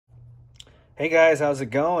Hey guys, how's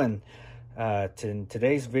it going? In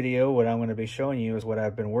today's video, what I'm going to be showing you is what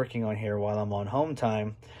I've been working on here while I'm on home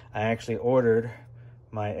time. I actually ordered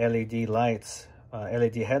my LED lights,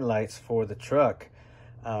 LED headlights for the truck.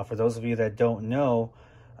 For those of you that don't know,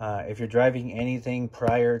 if you're driving anything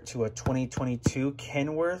prior to a 2022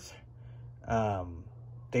 Kenworth,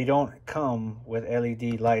 they don't come with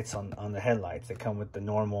LED lights on the headlights. They come with the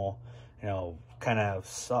normal, kind of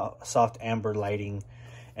soft amber lighting.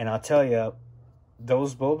 And I'll tell you,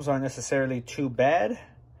 those bulbs aren't necessarily too bad,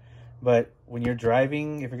 but when you're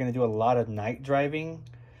driving, if you're going to do a lot of night driving,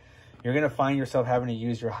 you're going to find yourself having to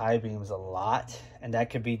use your high beams a lot, and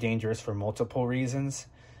that could be dangerous for multiple reasons,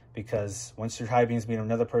 because once your high beams meet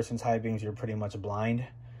another person's high beams, you're pretty much blind,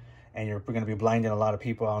 and you're going to be blinding a lot of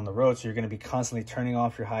people on the road, so you're going to be constantly turning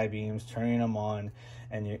off your high beams, turning them on,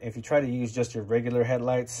 and if you try to use just your regular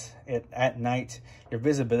headlights at night, your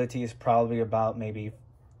visibility is probably about maybe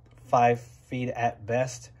 5 feet at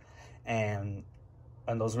best, and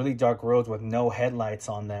on those really dark roads with no headlights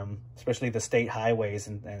on them, especially the state highways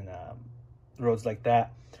and roads like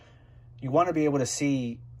that, you want to be able to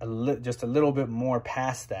see just a little bit more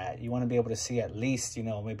past that. You want to be able to see at least,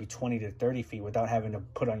 maybe 20 to 30 feet without having to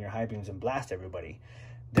put on your high beams and blast everybody.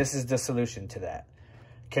 This is the solution to that.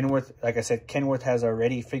 Kenworth, like I said, Kenworth has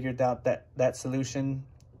already figured out that solution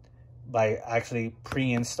by actually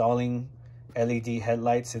pre-installing LED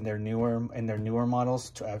headlights in their newer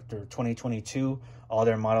models. After 2022, all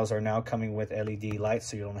their models are now coming with LED lights,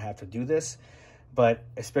 so you don't have to do this. But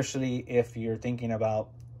especially if you're thinking about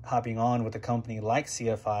hopping on with a company like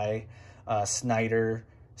CFI, Snyder,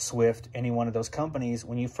 Swift, any one of those companies,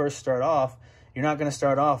 when you first start off, you're not going to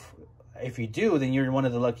start off, if you do, then you're one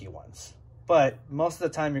of the lucky ones. But most of the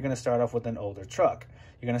time, you're going to start off with an older truck.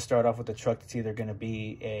 You're going to start off with a truck that's either going to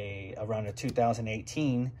be around a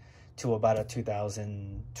 2018 to about a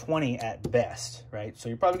 2020 at best, right? So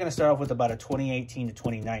you're probably going to start off with about a 2018 to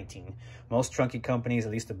 2019. Most trunky companies,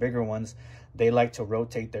 at least the bigger ones, they like to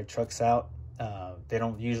rotate their trucks out. They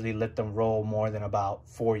don't usually let them roll more than about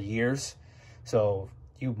 4 years. So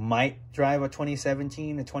you might drive a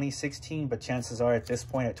 2017 to 2016, but chances are at this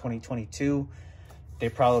point, at 2022, they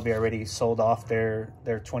probably already sold off their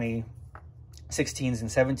 2016s and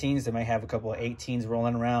 17s. They may have a couple of 18s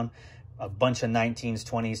rolling around, a bunch of 19s,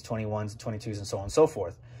 20s, 21s, 22s, and so on and so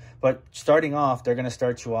forth. But starting off, they're going to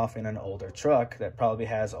start you off in an older truck that probably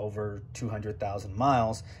has over 200,000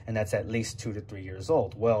 miles, and that's at least 2 to 3 years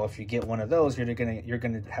old. Well, if you get one of those, you're going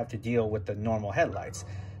to have to deal with the normal headlights.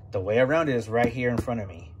 The way around it is right here in front of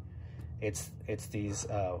me. It's these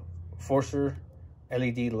Forcer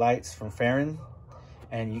LED lights from Farron,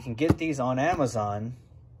 and you can get these on Amazon.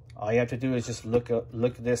 All you have to do is just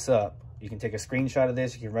look this up. You can take a screenshot of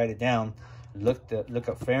this. You can write it down. Look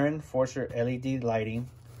up Farron Forcer LED lighting,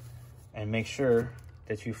 and make sure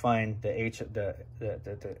that you find the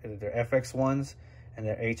their FX ones and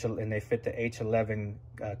they fit the H11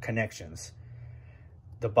 connections.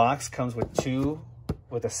 The box comes with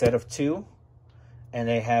a set of two, and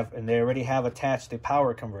they already have attached the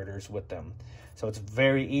power converters with them. So it's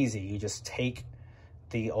very easy. You just take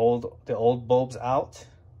the old bulbs out,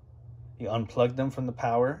 you unplug them from the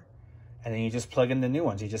power, and then you just plug in the new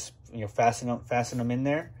ones. You just fasten them in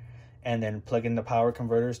there, and then plug in the power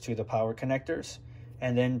converters to the power connectors,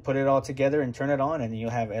 and then put it all together and turn it on, and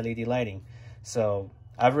you'll have LED lighting. So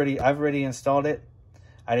I've already installed it.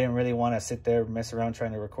 I didn't really want to sit there mess around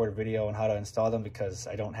trying to record a video on how to install them because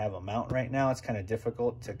I don't have a mount right now. It's kind of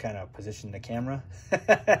difficult to kind of position the camera.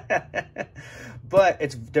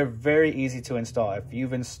 But they're very easy to install. If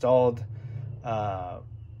you've installed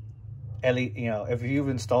if you've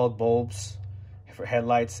installed bulbs for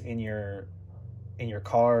headlights in your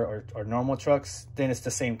car or normal trucks, then it's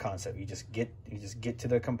the same concept. You just get to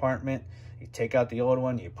the compartment, you take out the old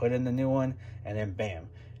one, you put in the new one, and then bam.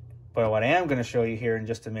 But what I am going to show you here in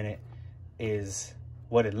just a minute is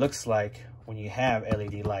what it looks like when you have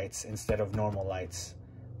LED lights instead of normal lights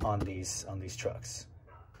on these trucks.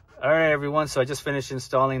 All right, everyone. So I just finished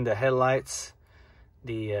installing the headlights,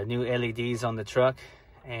 the new LEDs on the truck.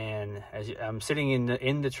 And I'm sitting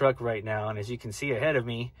in the truck right now, and as you can see ahead of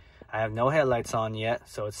me, I have no headlights on yet,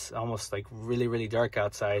 so it's almost like really dark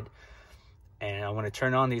outside. And I'm going to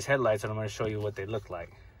turn on these headlights, and I'm going to show you what they look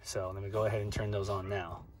like. So let me go ahead and turn those on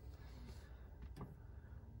now.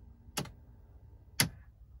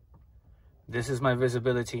 This is my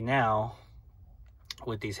visibility now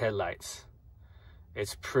with these headlights.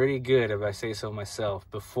 It's pretty good, if I say so myself.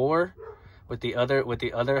 Before, with the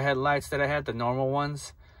other headlights that I had, the normal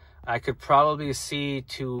ones, I could probably see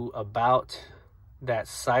to about that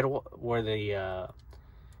side where the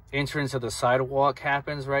entrance of the sidewalk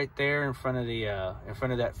happens right there in front of the in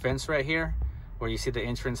front of that fence right here, where you see the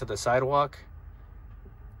entrance of the sidewalk.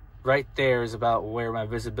 Right there is about where my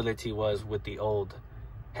visibility was with the old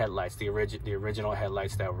headlights, the original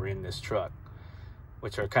headlights that were in this truck,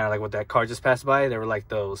 which are kind of like what that car just passed by. They were like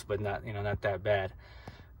those, but not, you know, not that bad.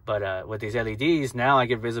 But with these LEDs, now I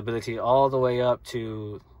get visibility all the way up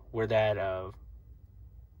to where that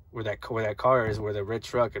car is, where the red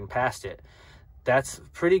truck, and past it. That's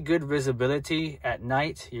pretty good visibility at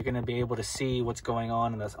night. You're going to be able to see what's going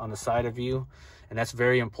on the side of you, and that's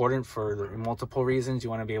very important for multiple reasons. You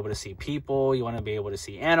want to be able to see people, you want to be able to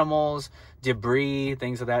see animals, debris,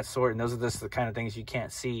 things of that sort, and those are just the kind of things you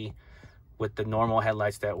can't see with the normal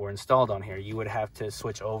headlights that were installed on here. You would have to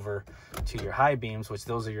switch over to your high beams, which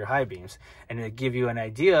those are your high beams. And to give you an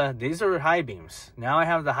idea, these are high beams. Now I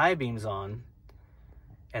have the high beams on,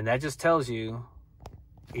 and that just tells you,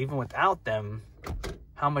 even without them,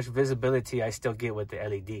 how much visibility I still get with the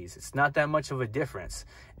LEDs. It's not that much of a difference.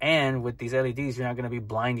 And with these LEDs, you're not going to be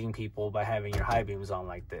blinding people by having your high beams on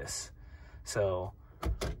like this. So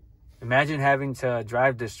imagine having to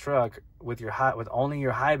drive this truck with only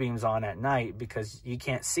your high beams on at night, because you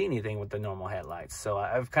can't see anything with the normal headlights. So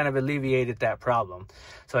I've kind of alleviated that problem.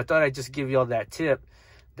 So I thought I'd just give you all that tip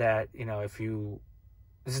that, you know,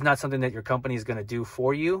 this is not something that your company is going to do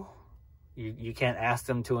for you. You can't ask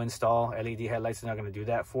them to install LED headlights. They're not going to do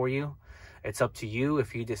that for you. It's up to you.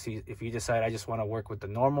 If you decide, I just want to work with the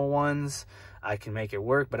normal ones, I can make it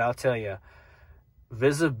work. But I'll tell you,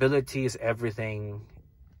 visibility is everything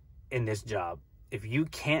in this job. If you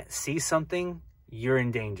can't see something, you're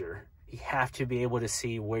in danger. You have to be able to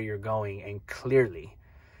see where you're going, and clearly.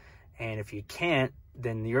 And if you can't,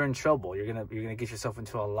 then you're in trouble. You're gonna get yourself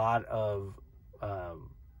into a lot of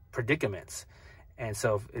predicaments. And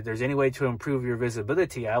so if there's any way to improve your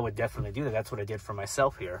visibility, I would definitely do that. That's what I did for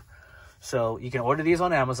myself here. So you can order these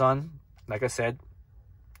on Amazon. Like I said,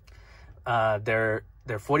 they're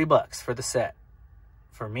 $40 for the set.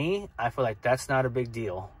 For me, I feel like that's not a big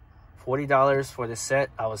deal. $40 for the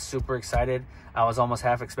set. I was super excited. I was almost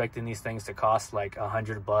half expecting these things to cost like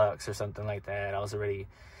 $100 or something like that. I was already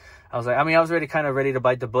kind of ready to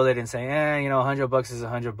bite the bullet and say, you know, $100 is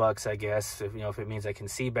 $100, I guess, if it means I can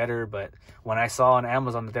see better. But when I saw on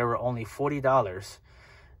Amazon that there were only $40,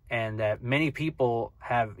 and that many people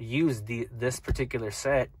have used this particular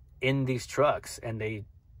set in these trucks, and they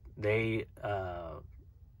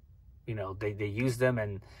use them,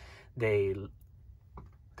 and they'll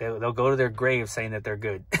go to their grave saying that they're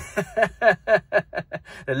good.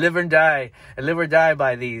 They live or die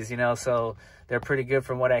by these, you know. So they're pretty good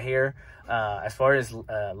from what I hear. As far as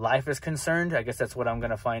life is concerned, I guess that's what I'm going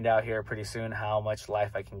to find out here pretty soon, how much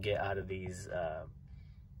life I can get out of these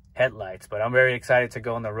headlights. But I'm very excited to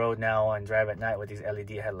go on the road now and drive at night with these LED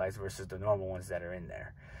headlights versus the normal ones that are in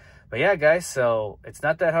there. But yeah, guys, so it's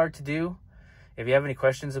not that hard to do. If you have any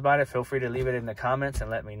questions about it, feel free to leave it in the comments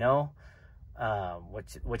and let me know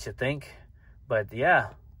what you think. But yeah,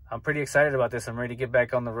 I'm pretty excited about this. I'm ready to get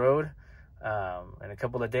back on the road in a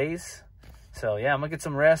couple of days. So yeah, I'm gonna get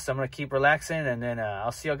some rest. I'm gonna keep relaxing, and then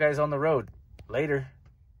I'll see you guys on the road later.